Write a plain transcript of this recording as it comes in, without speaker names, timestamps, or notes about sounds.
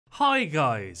Hi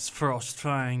guys,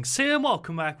 FrostFangs here, and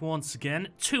welcome back once again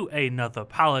to another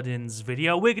Paladins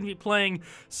video. We're going to be playing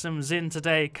some Zhin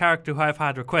today, character who I've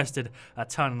had requested a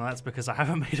ton, and that's because I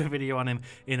haven't made a video on him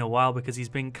in a while because he's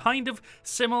been kind of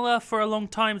similar for a long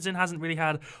time. Zhin hasn't really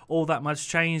had all that much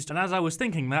changed, and as I was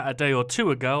thinking that a day or two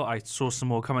ago, I saw some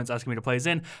more comments asking me to play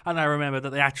Zhin, and I remembered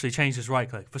that they actually changed his right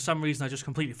click. For some reason, I just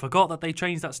completely forgot that they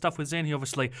changed that stuff with Zhin. He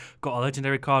obviously got a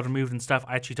legendary card removed and stuff.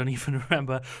 I actually don't even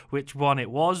remember which one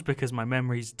it was, because my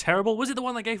memory's terrible. Was it the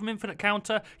one that gave him infinite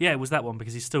counter? Yeah, it was that one,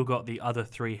 because he's still got the other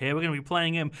three here. We're going to be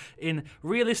playing him in,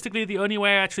 realistically, the only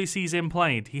way I actually see him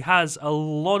played. He has a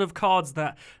lot of cards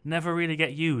that never really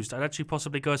get used. I'd actually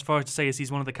possibly go as far as to say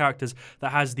he's one of the characters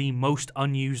that has the most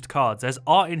unused cards. There's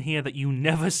art in here that you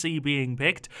never see being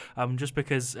picked, just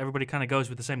because everybody kind of goes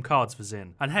with the same cards for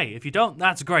Zhin. And hey, if you don't,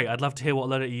 that's great. I'd love to hear what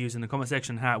letter you use in the comment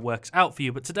section, how it works out for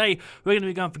you. But today, we're going to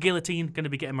be going for Guillotine, going to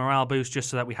be getting morale boost just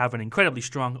so that we have an incredibly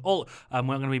strong ult. We're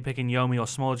going to be picking Yomi or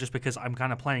Smaller just because I'm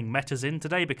kind of playing metas in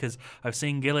today, because I've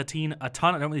seen Guillotine a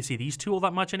ton. I don't really see these two all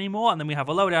that much anymore. And then we have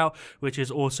a loadout, which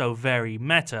is also very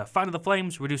meta. Fan of the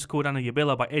Flames, reduce the cooldown of your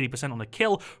ability by 80% on a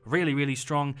kill. Really, really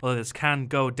strong. Although this can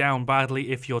go down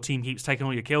badly if your team keeps taking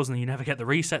all your kills and then you never get the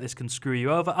reset. This can screw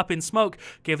you over. Up in Smoke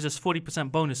gives us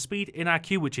 40% bonus speed in our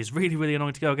Q, which is really, really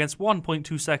annoying to go against.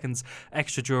 1.2 seconds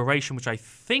extra duration, which I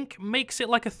think makes it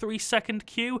like a 3-second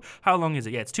Q. How long is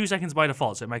it? Yeah, it's 2 seconds by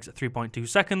default, so it makes it 3.2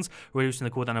 seconds, reducing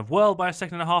the cooldown of Whirl by 1.5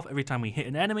 seconds every time we hit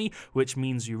an enemy, which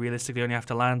means you realistically only have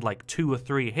to land like 2 or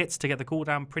 3 hits to get the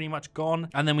cooldown pretty much gone.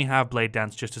 And then we have Blade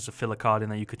Dance just as a filler card in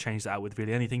there. You could change that out with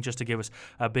really anything just to give us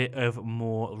a bit of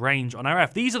more range on our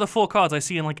F. These are the 4 cards I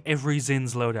see in like every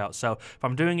Zhin's loadout, so if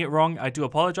I'm doing it wrong, I do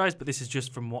apologize, but this is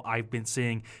just from what I've been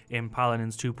seeing in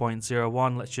Paladins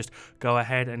 2.01. Let's just go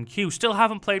ahead and queue. Still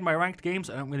haven't played my ranked games.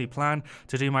 I don't really plan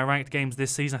to do my ranked games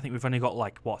this season. I think we've only got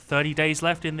like, what, 30 days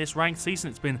left in this ranked season.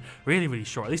 It's been really, really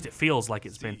short. At least it feels like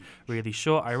it's been really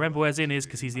short. I remember where Zhin is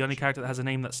because he's the only character that has a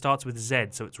name that starts with Z,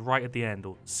 so it's right at the end,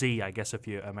 or Z, I guess, if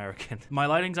you're American. My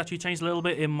lighting's actually changed a little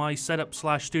bit in my setup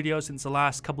 / studio since the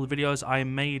last couple of videos I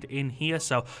made in here,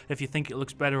 so if you think it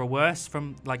looks better or worse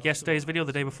from like yesterday's video,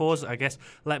 the day before's, I guess,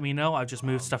 let me know. I've just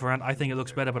moved stuff around. I think it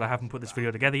looks better, but I haven't put this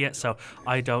video together yet, so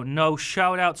I don't know.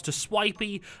 Shout outs to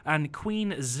Swipey and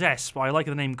Queen Zesp. I like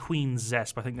the name Queen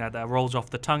Zesp. I think that rolls off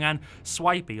the tongue. And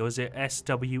Swipey, or is it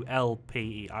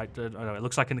SWLP? I don't know. It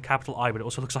looks like a capital I, but it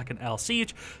also looks like an L.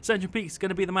 Siege. Central Peak is going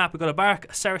to be the map. We've got a Barrack,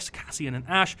 a Ceres, Cassie, and an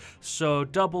Ash. So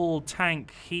double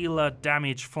tank, healer,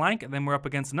 damage, flank. And then we're up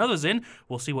against another Zhin.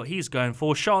 We'll see what he's going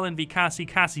for. Charlene v Cassie,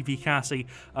 Cassie v Cassie,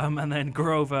 and then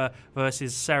Grover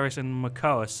versus Ceres and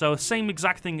Makoa. So same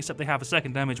exact thing, except they have a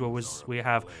second damage, where we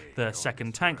have the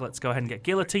second tank. Let's go ahead and get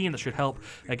Guillotine. That should help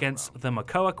against the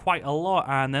Makoa quite a lot.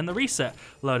 And then the reset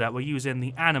loadout. We're using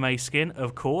the anime skin,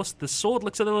 of course. The sword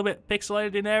looks a little bit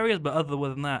pixelated in areas, but other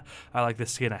than that, I like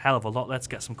this skin a hell of a lot. Let's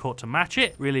get some court to match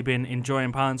it. Really been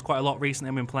enjoying Paladins quite a lot recently.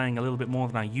 I've been playing a little bit more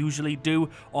than I usually do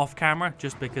off camera,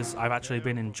 just because I've actually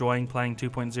been enjoying playing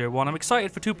 2.01. I'm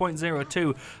excited for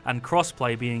 2.02 and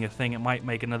crossplay being a thing. It might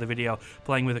make another video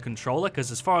playing with a controller,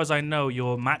 because as far as I know,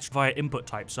 you're matched via input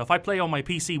type. So if I play on my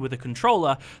PC with a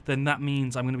controller, then that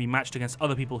means I'm going to be matched against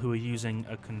other people who are using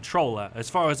a controller. As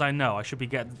far as I know, I should be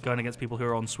going against people who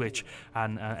are on Switch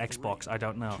and Xbox. I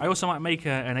don't know. I also might make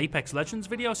an Apex Legends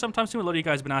video sometime soon. A lot of you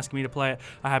guys have been asking me to play it.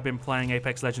 I have been playing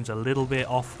Apex Legends a little bit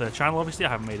off the channel, obviously. I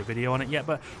haven't made a video on it yet,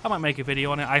 but I might make a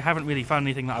video on it. I haven't really found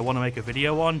anything that I want to make a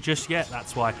video on just yet.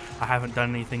 That's why I haven't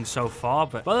done anything so far.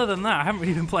 But other than that, I haven't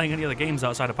really been playing any other games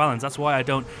outside of Paladins. That's why I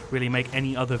don't really make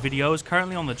any other videos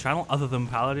currently on the channel other than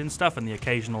Paladin stuff and the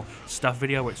occasional stuff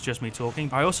video where it's just me talking.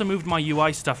 I also moved my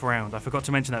UI stuff around. I forgot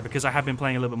to mention that because I have been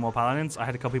playing a little bit more Paladins. I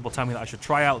had a couple people tell me that I should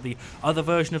try out the other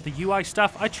version of the UI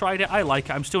stuff. I tried it. I like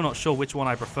it. I'm still not sure which one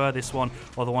I prefer, this one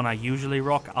or the one I usually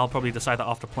rock. I'll probably decide that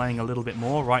after playing a little bit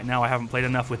more. Right now, I haven't played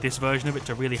enough with this version of it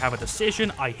to really have a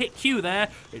decision. I hit Q there.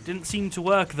 It didn't seem to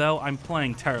work, though. I'm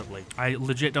playing terribly. I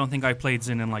legit don't think I played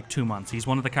Zhin in like 2 months. He's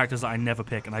one of the characters that I never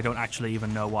pick, and I don't actually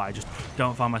even know why. I just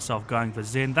don't find myself going for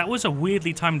Zhin. That was a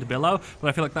weirdly timed billow, but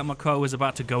I feel like that Makoa was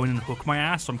about to go in and hook my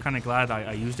ass, so I'm kind of glad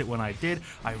I used it when I did.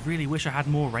 I really wish I had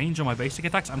more range on my basic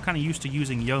attacks. I'm kind of used to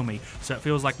using Yomi, so it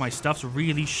feels like my stuff's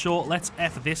really short. Let's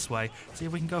F this way. See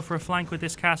if we can go for a flank with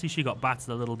this Cassie. She got battered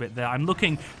a little bit there. I'm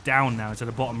looking down now to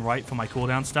the bottom right for my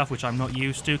cooldown stuff, which I'm not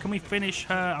used to. Can we finish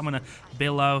her? I'm going to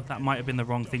billow. That might have been the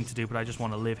wrong thing to do, but I just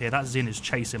want to live here. That Zhin is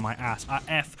chasing my ass.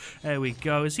 F. There we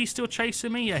go. Is he still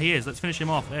chasing me? Yeah, he is. Let's finish him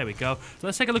off. There we go. So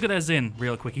let's take a look at their Zhin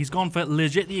real quick. He's gone for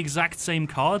legit the exact same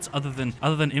cards, other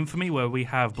than Infamy, where we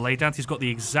have Blade Dance. He's got the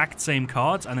exact same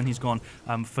cards, and then he's gone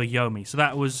for Yomi. So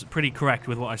that was pretty correct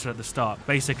with what I said at the start.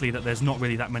 Basically, that there's not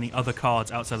really that many other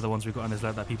cards outside of the ones we've got on this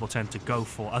list that people tend to go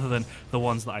for, other than the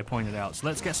ones that I pointed out. So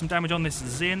let's get some damage on this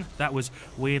Zhin. That was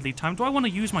weirdly timed. Do I want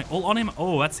to use my ult on him?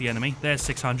 Oh, that's the enemy. There's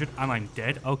 600, and I'm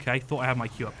dead. Okay, thought I had my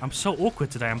Q up. I'm so awkward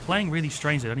today. I'm playing really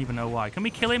strangely. I don't even know why. Can we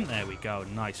kill him? There we go.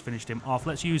 Nice. Finished him off.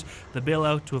 Let's use the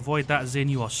billow to avoid that. Zhin,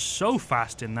 you are so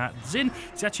fast in that. Zhin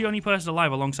is actually the only person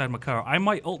alive alongside Makoa. I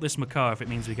might ult this Makoa if it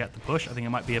means we get the push. I think it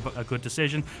might be a good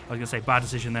decision. I was going to say bad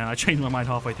decision there, and I changed my mind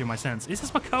halfway through my sentence. Is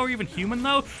this Makoa even human,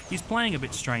 though? He's playing a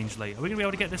bit strangely. Are we going to be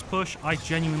able to get this push? I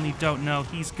genuinely don't know.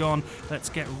 He's gone. Let's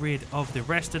get rid of the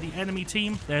rest of the enemy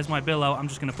team. There's my billow. I'm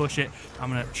just going to push it.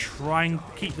 I'm going to try and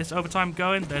keep this overtime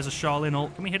going. There's a Charlene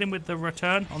ult. Can we hit him with the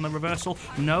return on the reversal?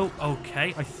 No.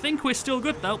 Okay. I think we're still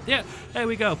good, though. Yeah, there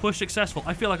we go. Push successful.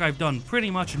 I feel like I've done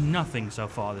pretty much nothing so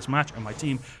far this match, and my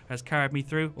team has carried me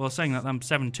through. Well, saying that, I'm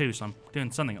 7-2, so I'm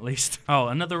doing something at least. Oh,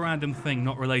 another random thing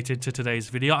not related to today's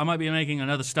video. I might be making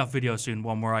another stuff video soon,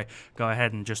 one where I go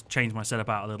ahead and just change my setup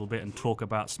out a little bit and talk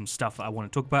about some stuff that I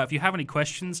want to talk about. If you have any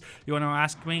questions you want to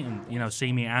ask me and, you know,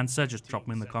 see me answer, just drop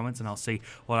them in the comments and I'll see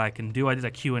what I can do. I did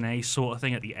a Q&A sort of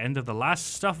thing at the end of the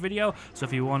last stuff video, so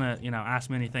if you want to, you know, ask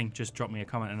me anything, just drop me a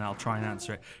comment and I'll try and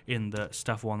answer it in the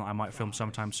stuff one that I might film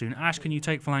sometime soon. Ash, can you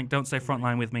take flank? Don't stay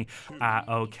frontline with me.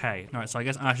 Okay. Alright, so I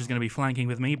guess Ash is going to be flanking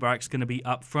with me. Barak's going to be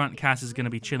up front. Cass is going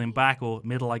to be chilling back or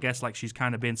middle, I guess, like she's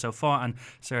kind of been so far. And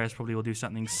Sarah's probably will do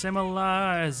something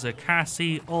similar.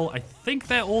 Cassie, I think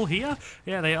they're all here.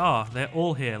 Yeah, they are. They're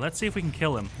all here. Let's see if we can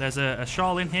kill him. There's a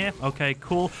Charl in here. Okay,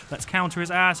 cool. Let's counter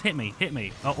his ass. Hit me. Hit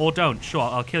me. Or don't. Sure,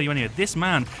 I'll kill you anyway. This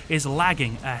man is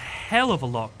lagging a hell of a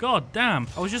lot. God damn.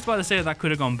 I was just about to say that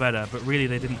could have gone better, but really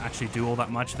they didn't actually do all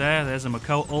that much there. There's a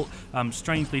Makoa ult.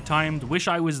 Strangely timed. Wish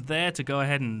I was there to go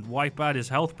ahead and wipe out his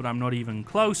health, but I'm not even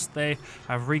close. They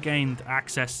have regained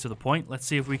access to the point. Let's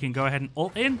see if we can go ahead and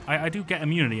ult in. I do get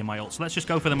immunity in my ult, so let's just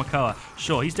go for the Makoa.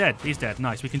 Sure, he's dead. He's dead.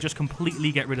 Nice. We can just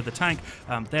completely get rid of the tank.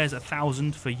 There's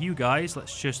 1,000 for you guys.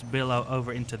 Let's just billow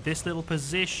over into this little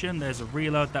position. There's a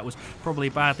reload. That was probably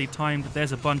badly timed.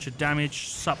 There's a bunch of damage.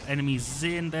 Sup, enemy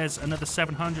Zhin. There's another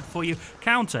 700 for you.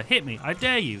 Counter. Hit me. I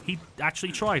dare you. He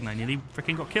actually tried, and I nearly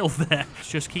freaking got killed there. Let's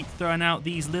just keep throwing out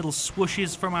these little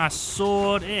swooshes from our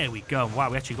sword. Here we go.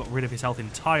 Wow, we actually got rid of his health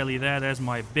entirely there. There's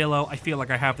my billow. I feel like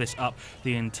I have this up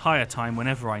the entire time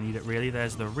whenever I need it, really.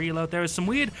 There's the reload. There is some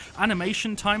weird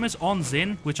animation timers on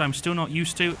Zhin, which I'm still not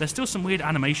used to. There's still some weird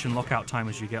animation lockout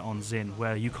timers you get on Zhin,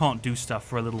 where you can't do stuff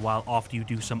for a little while after you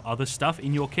do some other stuff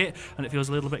in your kit, and it feels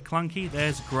a little bit clunky.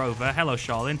 There's Grover. Hello,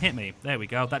 Charlene. Hit me. There we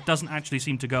go. That doesn't actually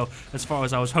seem to go as far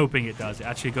as I was hoping it does. It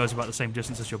actually goes about the same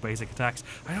distance as your basic attacks.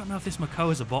 I don't know if this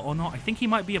Makoa is a bot or not. I think he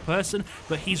might be a person,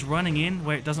 but he's running in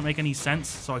where it doesn't make any sense,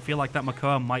 so I feel like that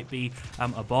Makoa might be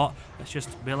a bot. Let's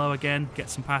just billow again, get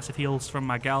some passive heals from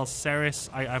my gal Ceres.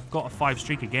 I've got a 5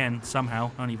 streak again,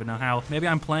 somehow. I don't even know how. Maybe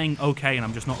I'm playing okay and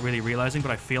I'm just not really realizing,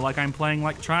 but I feel like I'm playing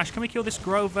like trash. Can we kill this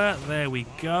Grover? There we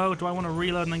go. Do I want to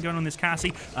reload and then go on this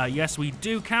Cassie? Yes, we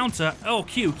do. Counter. Oh,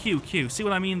 Q. See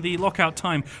what I mean? The lockout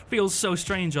time feels so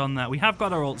strange on that. We have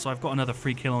got our ult, so I've got another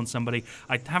free kill on somebody.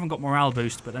 I haven't got morale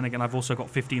boost, but then again, I've also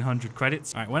got 1,500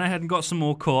 credits. All right, went ahead and got some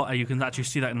more core. You can actually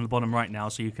see that in the bottom right now,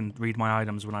 so you can read my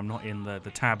items when I'm not in the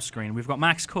tab screen. We've got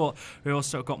max core. We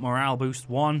also got morale boost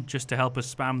 1, just to help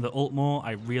us spam the ult more.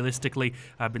 I realistically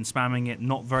have been spamming it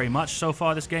not very much so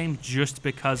far this game, just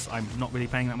because I'm not really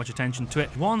paying that much attention to it.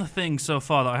 One thing so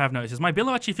far that I have noticed is my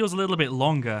billow actually feels a little bit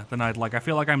longer than I'd like. I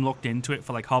feel like I'm locked into it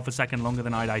for like half a second longer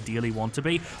than I'd ideally want to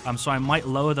be. So I might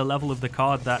lower the level of the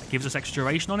card that gives us extra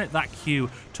duration on it. That Q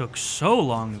took so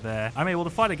long there. I'm able to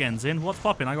fight again, Zhin. What's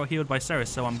popping? I got healed by Ceres,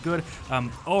 so I'm good.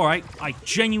 Alright. I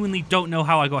genuinely don't know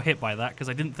how I got hit by that, because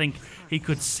I didn't think he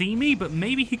could see me, but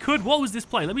maybe he could. What was this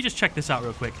play? Let me just check this out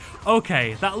real quick.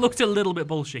 Okay, that looked a little bit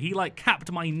bullshit. He like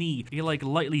capped my knee. He like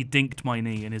lightly dinked my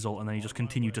knee in his ult, and then he just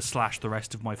continued to slash the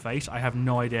rest of my face. I have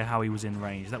no idea how he was in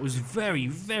range. That was very,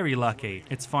 very lucky.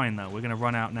 It's fine though. We're gonna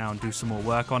run out now and do some more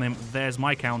work on him. There's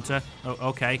my counter. Oh,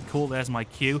 okay, cool. There's my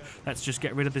Q. Let's just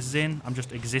get rid of this Zhin. I'm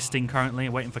just existing currently,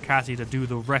 waiting for Cassie to do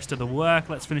the rest of the work.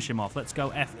 Let's finish him off. Let's go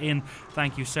F in.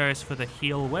 Thank you, Ceres, for the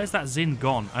heal. Where's that Zhin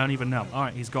gone? I don't even know. All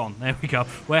right, he's gone. There we go.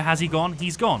 Where has he gone?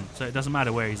 He's gone. So it doesn't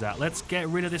matter where he's at. Let's get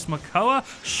rid of this Makoa.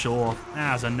 Sure.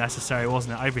 That was unnecessary,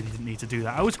 wasn't it? I really didn't need to do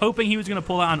that. I was hoping he was going to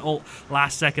pull out an ult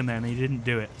last second there, and he didn't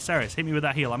do it. Ceres, hit me with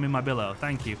that heal. I'm in my billow.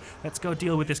 Thank you. Let's go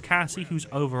deal with this Cassie, who's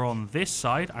over on this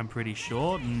side, I'm pretty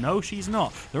sure. No, she's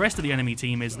not. The rest of the enemy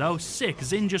team is, though. Sick.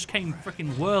 Zhin just came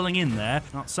freaking whirling in there.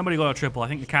 Oh, somebody got a triple. I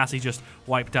think the Cassie just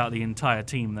wiped out the entire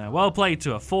team there. Well played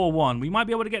to her. 4-1. We might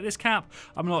be able to get this cap.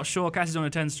 I'm not sure. Cassie's on a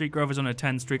 10 streak. Grover's on a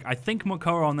 10 streak. I think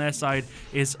Makoa on their side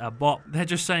is a bot. They're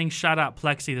just saying shout out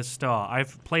Plexi. the star.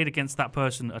 I've played against that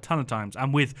person a ton of times,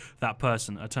 and with that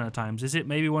person a ton of times. Is it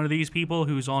maybe one of these people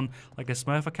who's on like a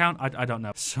Smurf account? I don't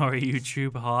know. Sorry,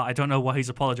 YouTube. I don't know why he's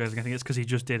apologizing. I think it's because he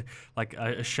just did like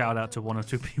a shout out to one or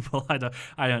two people. I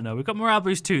don't know. We've got morale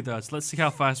boost too, though, so let's see how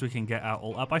fast we can get our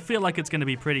ult up. I feel like it's going to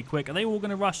be pretty quick. Are they all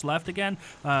going to rush left again?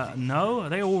 No. Are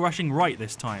they all rushing right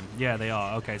this time? Yeah, they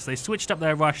are. Okay, so they switched up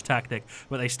their rush tactic,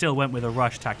 but they still went with a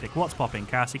rush tactic. What's popping,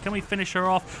 Cassie? Can we finish her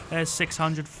off? There's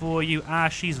 600 for you.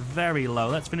 Ash, she's very low.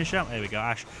 Let's finish out. There we go.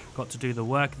 Ash got to do the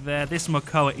work there. This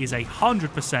Makoa is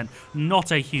 100%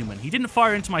 not a human. He didn't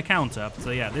fire into my counter,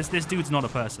 so yeah, this dude's not a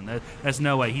person. There's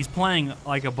no way. He's playing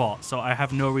like a bot, so I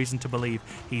have no reason to believe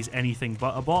he's anything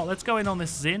but a bot. Let's go in on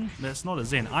this Zhin. That's not a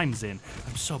Zhin. I'm Zhin.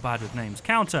 I'm so bad with names.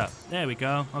 Counter. There we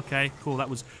go. Okay, cool. That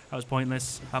was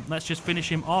pointless. Let's just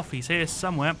finish him off. He's here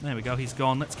somewhere. There we go. He's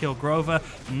gone. Let's kill Grover.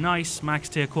 Nice. Max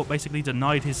tier court basically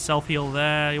denied his self-heal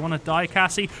there. You want to die,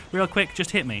 Cassie? Real quick,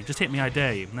 just hit me. Just hit me, I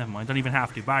dare you. Never mind. Don't even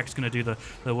have to. Barrack's going to do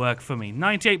the work for me.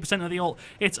 98% of the ult.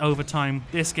 It's overtime.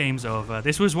 This game's over.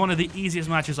 This was one of the easiest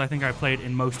matches I think I played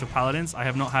in most of Paladins. I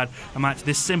have not had a match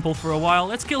this simple for a while.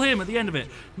 Let's kill him at the end of it.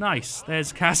 Nice.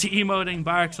 There's Cassie emoting.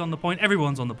 Barrack's on the point.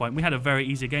 Everyone's on the point. We had a very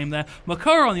easy game there.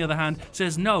 Makora, on the other hand,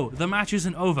 says no, the match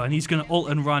isn't over, and he's going to ult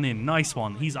and run in. Nice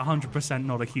one. He's 100%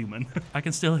 not a human. I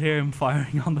can still hear him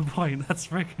firing on the point. That's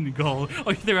freaking gold.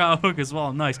 Oh, he threw out a hook as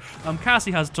well. Nice.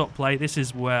 Cassie has top play. This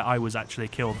is where I was actually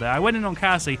killed there. I went in on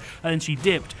Cassie, and then she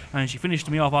dipped, and she finished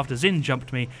me off after Zhin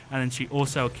jumped me, and then she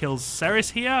also kills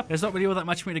Ceres here. There's not really all that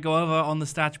much for me to go over on the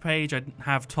stats page. I didn't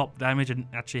have top damage. I didn't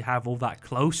actually have all that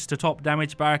close to top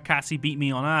damage. Cassie beat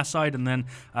me on our side, and then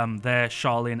their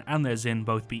Charlene and their Zhin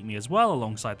both beat me as well,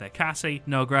 alongside their Cassie.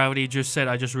 No gravity just said,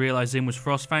 I just realized Zhin was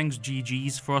FrostFangs.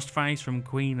 GG's FrostFangs from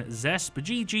Queen Zest, but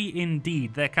GG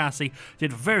indeed. Their Cassie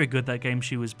did very good that game.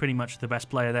 She was pretty much the best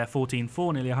player there.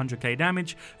 14-4, nearly 100k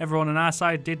damage. Everyone on our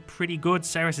side did pretty good.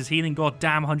 Ceres is healing, god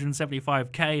damn,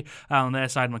 175k. On their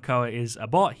side, Makoa is a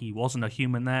bot. He wasn't a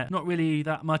human there. Not really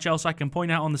that much else I can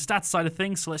point out on the stats side of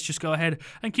things, so let's just go ahead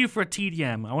and queue for a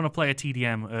TDM. I want to play a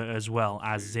TDM as well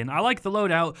as Zhin. I like the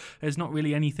loadout. There's not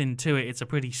really anything to it. It's a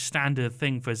pretty standard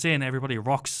thing for Zhin. Everybody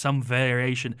rocks some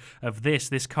variation of this.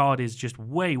 This card is just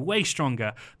way, way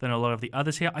stronger than a lot of the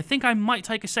others here. I think I might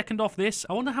take a second off this.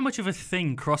 I wonder how much of a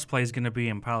thing crossplay is going to be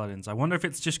in Paladins. I wonder if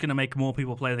it's just going to make more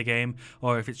people play the game,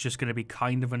 or if it's just going to be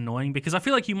kind of annoying, because I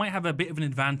feel like you might have a bit of an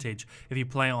advantage if you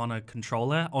play on a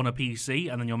controller, on a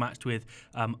PC, and then you're matched with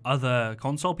other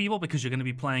console people, because you're going to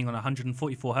be playing on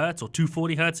 144 Hz or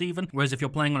 240 Hz even, whereas if you're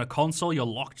playing on a console, you're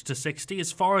locked to 60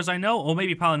 as far as I know, or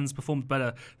maybe Paladins performed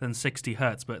better than 60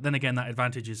 Hz, but then again, that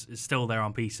advantage is still there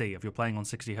on PC. If you're playing on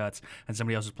 60 Hz and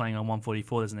somebody else is playing on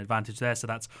 144, there's an advantage there, so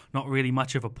that's not really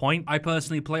much of a point. I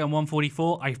personally play on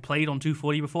 144. I've played on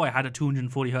 240 before. I had a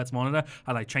 240 Hz monitor,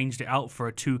 and I changed it out for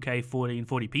a 2K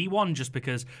 1440p one, just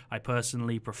because I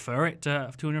personally prefer it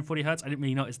to 240 Hz. I didn't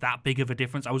really notice that big of a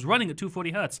difference. I was running at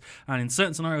 240 Hz, and in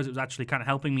certain scenarios, it was actually kind of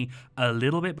helping me a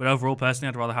little bit, but overall, personally,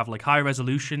 I'd rather have like high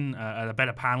resolution, a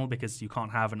better panel, because you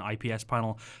can't have an IPS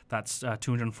panel that's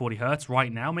 240 Hz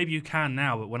right now. Maybe you can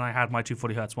now, but when I had my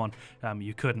 240 Hz one,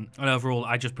 you couldn't. And overall,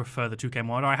 I just prefer the 2K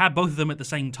monitor. I had both of them at the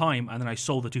same time, and then I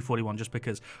sold the 240 one just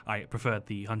because I preferred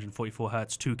the 144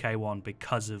 Hz 2K one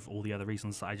because of all the other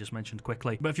reasons that I just mentioned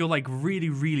quickly. But if you're like really,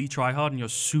 really try hard and you're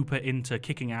super into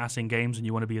kicking ass in games and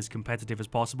you want to be as competitive as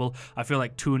possible, I feel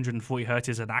like 240 Hz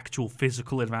is an actual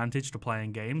physical advantage to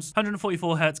playing games.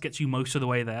 144 Hz gets you most of the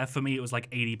way there. For me, it was like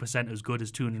 80% as good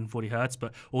as 240 Hz,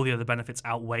 but all the other benefits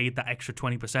outweighed that extra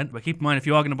 20%. But keep in mind, if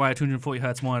you are going to buy a 240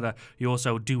 Hz monitor, you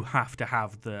also do have to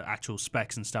have the actual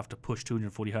specs and stuff to push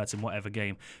 240 Hz in whatever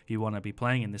game you want to be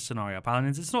playing. In this scenario,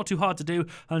 Paladins, it's not too hard to do.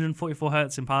 144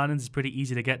 Hz in Paladins is pretty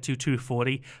easy to get to.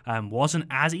 240 wasn't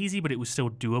as easy, but it was still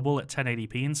doable at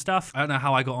 1080p and stuff. I don't know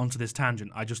how I got onto this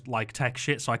tangent. I just like tech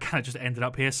shit, so I kind of just ended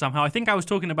up here somehow. I think I was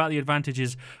talking about the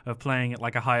advantages of playing at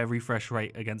like a higher refresh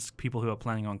rate against people who are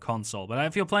playing on console. But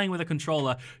if you're playing with a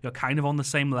controller, you're kind of on the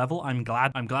same level. I'm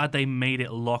glad they made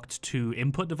it locked to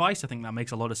input device. I think that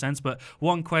makes a lot of sense. But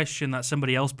one question that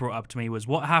somebody else brought up to me was,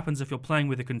 what happens if you're playing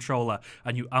with a controller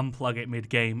and you unplug it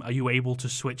mid-game? Are you able to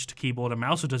switch to keyboard and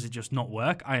mouse, or does it just not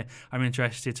work? I'm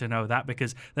interested to know that,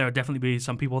 because there will definitely be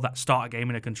some people that start a game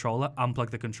in a controller, unplug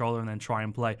the controller, and then try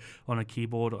and play on a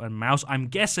keyboard and mouse. I'm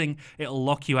guessing it'll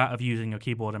lock you out of using a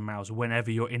keyboard and mouse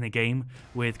whenever you're in a game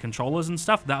with controllers and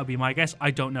stuff. That would be my guess.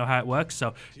 I don't know how it works,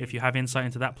 so if you have insight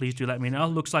into that, please do let me know.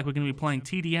 Looks like we're going to be playing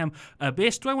TDM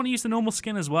Abyss. Do I want to use the normal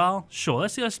skin as well? Sure,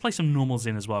 let's play some normal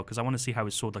Zhin as well, because I want to see how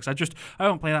his sword looks. I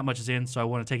don't play that much Zhin, so I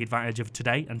want to take advantage of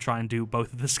today and try and do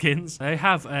both of the skins. I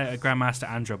have a Grandmaster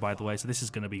Andra, by the way, so this is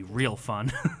going to be real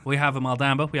fun. We have a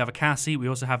Maldamba, we have a Cassie, we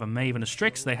also have a Maeve and a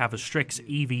Strix. They have a Strix,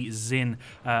 Eevee, Zhin,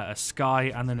 a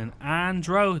Sky, and then an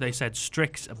Andro. They said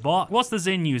Strix bot. What's the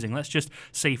Zhin using? Let's just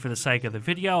see for the sake of the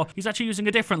video. He's actually using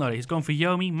a different loader. He's gone for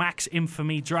Yomi, Max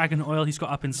Infamy, Dragon Oil. He's got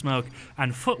Up in Smoke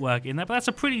and Footwork in there, but that's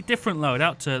a pretty different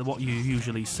loadout to what you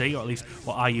usually see, or at least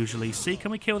what I usually see.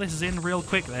 Can we kill this Zhin real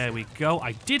quick? There we go.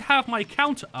 I did have my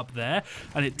counter up there,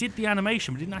 and it did the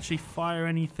animation, but didn't actually fire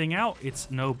anything out. It's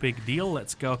no big deal.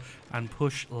 Let's go and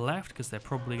push left, because they're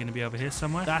probably going to be over here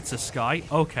somewhere. That's a Sky.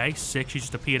 Okay, sick. She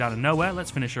just appeared out of nowhere.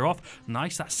 Let's finish her off.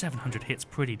 Nice. That 700 hits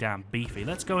pretty damn beefy.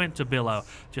 Let's go into Billow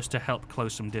just to help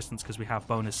close some distance, because we have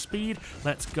bonus speed.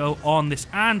 Let's go on this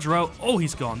Andro. Oh,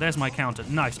 he's gone. There's my counter.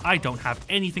 Nice. I don't have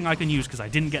anything I can use because I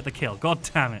didn't get the kill. God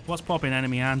damn it. What's popping,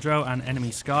 enemy Andro and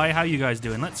enemy Sky? How you guys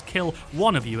doing? Let's kill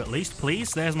one of you at least,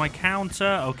 please. There's my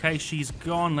counter. Okay, she's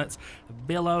gone. Let's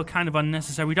Billow. Kind of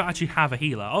unnecessary. We don't actually have a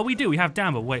healer. Oh, we do. We have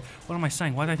Damba. Wait, what am I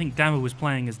saying? Why do I think Damba was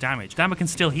playing as damage? Damba can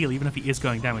still heal even if he is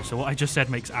going damage, so what I just said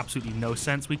makes absolutely no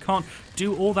sense. We can't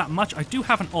do all that much. I do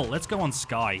have an ult. Let's go on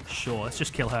Sky. Sure, let's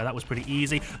just kill her. That was pretty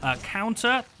easy.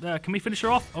 Counter. Can we finish her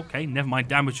off? Okay, never mind.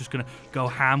 Damba's just going to go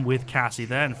ham with Cassie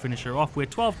there and finish her off. We're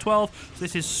 12-12, so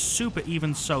this is super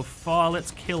even so far.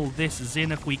 Let's kill this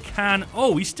Zhin if we can.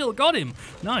 Oh, we still got him.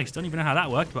 Nice. Don't even know how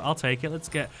that worked, but I'll take it. Let's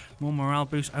get more morale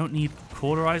boost. I don't need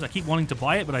Cauterize. I keep wanting to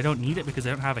buy it, but I don't need it because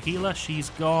I don't have a healer. She's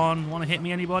gone. Want to hit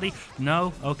me, anybody?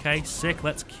 No? Okay, sick.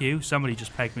 Let's queue. Somebody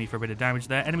just pegged me for a bit of damage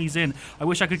there. Enemy's in. I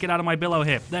wish I could get out of my Billow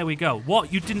here. There we go.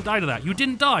 What? You didn't die to that. You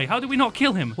didn't die. How did we not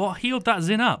kill him? What healed that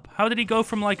Zhin up? How did he go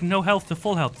from, like, no health to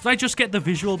full health? Did I just get the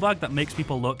visual bug that makes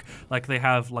people look like they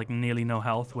have, like, nearly no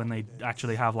health when they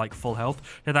actually have, like, full health?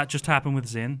 Did that just happen with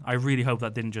Zhin? I really hope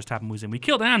that didn't just happen with Zhin. We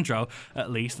killed Andro,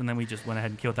 at least, and then we just went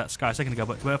ahead and killed that Sky a second ago,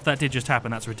 but if that did just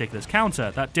happen, that's ridiculous.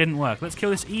 Counter. That didn't work. Let's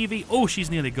kill this Eevee. Oh,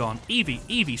 she's nearly gone.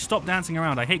 Eevee, stop dancing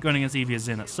around. I hate going against Eevee as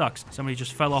Zhin. That sucks. Somebody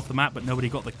just fell off the map, but nobody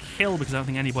got the kill because I don't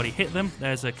think anybody hit them.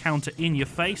 There's a counter in your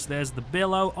face. There's the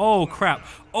Billow. Oh, crap.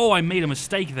 Oh, I made a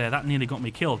mistake there. That nearly got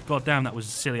me killed. God damn, that was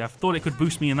silly. I thought it could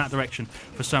boost me in that direction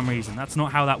for some reason. That's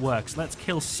not how that works. Let's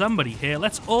kill somebody here.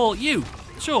 Let's all you.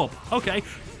 Sure. Okay.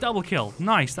 Double kill.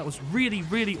 Nice. That was really,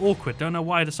 really awkward. Don't know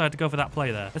why I decided to go for that play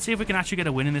there. Let's see if we can actually get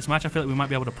a win in this match. I feel like we might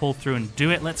be able to pull through and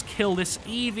do it. Let's kill this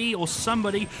Eevee or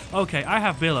somebody. Okay, I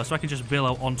have Billow, so I can just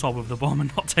Billow on top of the bomb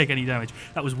and not take any damage.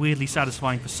 That was weirdly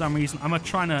satisfying for some reason. I'm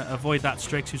trying to avoid that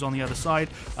Strix who's on the other side.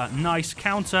 Nice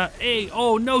counter. Hey,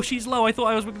 oh no, she's low. I thought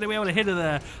I was going to be able to hit her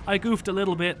there. I goofed a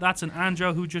little bit. That's an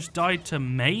Andro who just died to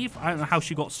Maeve. I don't know how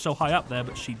she got so high up there,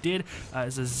 but she did.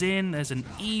 There's a Zhin. There's an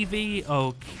Eevee.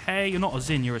 Okay, you're not a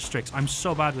Zhin, you're a Strix. I'm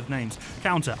so bad with names.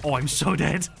 Counter. Oh, I'm so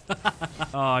dead.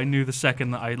 Oh, I knew the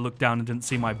second that I looked down and didn't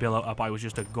see my Billow up, I was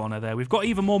just a goner there. We've got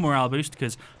even more morale boost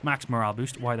because max morale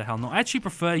boost. Why the hell not? I actually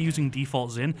prefer using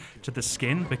default Zhin to the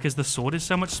skin because the sword is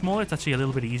so much smaller. It's actually a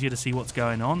little bit easier to see what's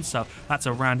going on. So that's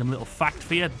a random little fact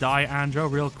for you. Die,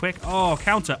 Andro, real quick. Oh,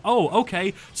 counter. Oh,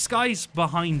 okay. Sky's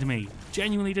behind me.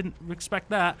 Genuinely didn't expect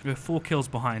that. We're 4 kills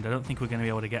behind. I don't think we're going to be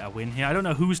able to get a win here. I don't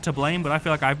know who's to blame, but I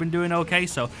feel like I've been doing okay,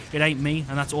 so it ain't me,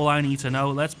 and that's all I need to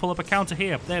know. Let's pull up a counter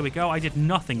here. There we go. I did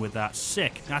nothing with that.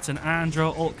 Sick. That's an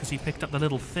Andro ult because he picked up the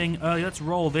little thing earlier. Let's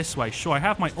roll this way. Sure, I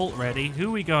have my ult ready. Who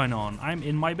are we going on? I'm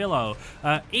in my Billow.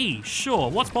 E.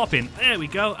 Sure. What's popping? There we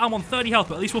go. I'm on 30 health,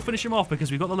 but at least we'll finish him off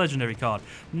because we've got the legendary card.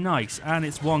 Nice. And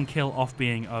it's 1 kill off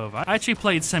being over. I actually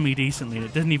played semi-decently, and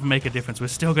it didn't even make a difference. We're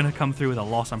still going to come through with a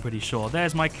loss, I'm pretty sure.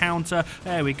 There's my counter.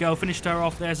 There we go. Finished her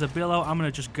off. There's a Billow. I'm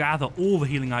going to just gather all the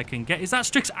healing I can get. Is that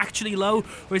Strix actually low,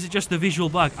 or is it just the visual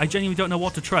bug? I genuinely don't know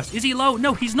what to trust. Is he low?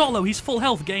 No, he's not low. He's full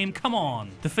health, game. Come on.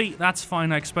 Defeat, that's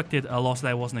fine. I expected a loss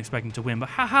there. Wasn't expecting to win. But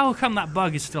how come that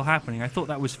bug is still happening? I thought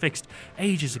that was fixed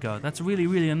ages ago. That's really,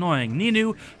 really annoying.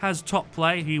 Ninu has top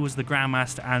play. He was the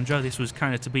Grandmaster Andro. This was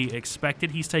kind of to be expected.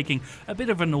 He's taking a bit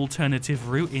of an alternative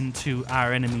route into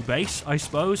our enemy base, I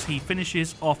suppose. He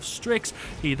finishes off Strix.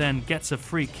 He then gets a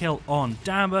free kill on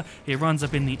Damba. He runs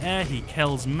up in the air. He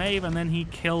kills Maeve, and then he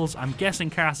kills, I'm guessing,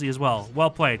 Cassie as well. Well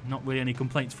played. Not really any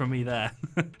complaints from me there.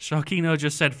 Sharkino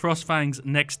just said, FrostFangs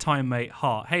next time, mate.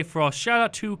 Heart. Hey, Frost. Shout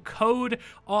out to Code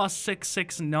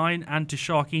R669 and to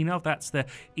Sharkino. That's the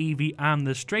Eevee and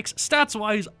the Strix.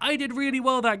 Stats-wise, I did really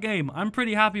well that game. I'm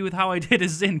pretty happy with how I did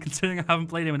as Zhin, considering I haven't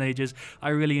played him in ages. I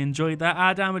really enjoyed that.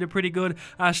 Damba did pretty good.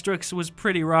 Strix was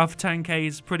pretty rough. 10k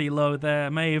is pretty low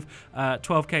there. Maeve,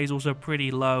 12k is also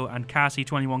pretty low. And Cassie,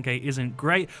 21k isn't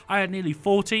great. I had nearly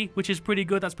 40, which is pretty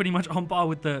good. That's pretty much on par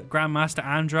with the Grandmaster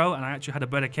Andro. And I actually had a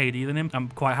better KD than him. I'm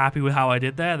quite happy with how I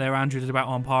did there. Their Andrew did about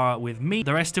on par with me.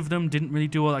 The rest of them didn't really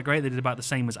do all that great. They did about the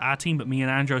same as our team, but me and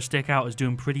Andrew stick out as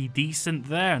doing pretty decent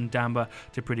there, and Damba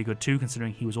did pretty good too,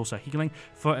 considering he was also healing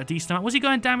for a decent amount. Was he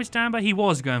going damage Damba? He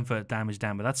was going for damage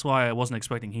Damba. That's why I wasn't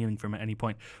expecting healing from him at any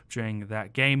point during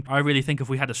that game. I really think if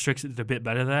we had a Strix that did a bit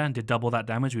better there and did double that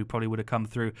damage, we probably would have come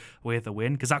through with a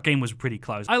win, because that game was pretty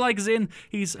close. I like Zhin.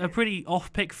 He's a pretty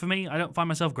off pick for me. I don't find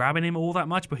myself grabbing him all that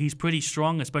much, but he's pretty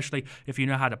strong, especially if you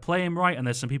know how to play him right, and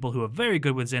there's some people who are very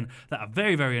good with Zhin that are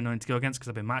very, very annoying to go against, because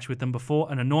I've been matched with them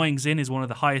before. An annoying Zhin is one of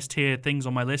the highest tier things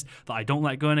on my list that I don't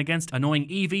like going against. Annoying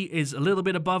Eevee is a little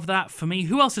bit above that for me.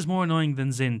 Who else is more annoying than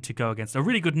Zhin to go against? A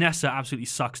really good Nessa absolutely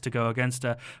sucks to go against.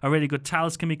 A really good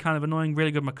Talus can be kind of annoying.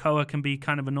 Really good Makoa can be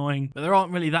kind of annoying. But there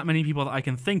aren't really that many people that I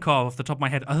can think of off the top of my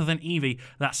head other than Eevee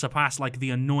that surpass like the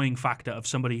annoying factor of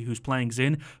somebody who's playing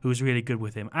Zhin who's really good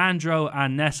with him. Andro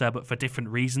and Nessa, but for different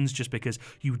reasons, just because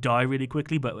you die really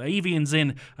quickly. But Eevee and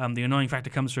Zhin, the annoying factor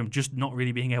comes from just not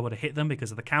really being able to hit them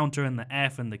because of the counter and the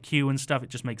F and the Q and stuff. It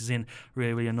just makes Zhin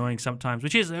really, really annoying sometimes,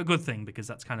 which is a good thing because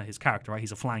that's kind of his character, right?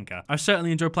 He's a flanker. I've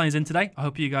certainly enjoyed playing Zhin today. I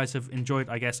hope you guys have enjoyed,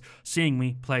 I guess, seeing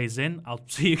me play Zhin. I'll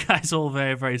see you guys all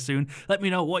very, very soon. Let me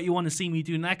know what you want to see me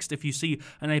do next. If you see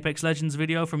an Apex Legends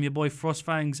video from your boy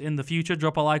FrostFangs in the future,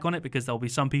 drop a like on it, because there'll be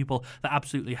some people that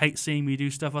absolutely hate seeing me do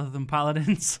stuff other than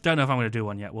Paladins. Don't know if I'm going to do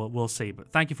one yet. We'll see.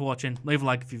 But thank you for watching. Leave a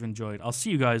like if you've enjoyed. I'll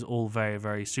see you guys all very,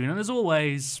 very soon. And as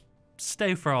always,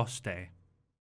 stay frosty.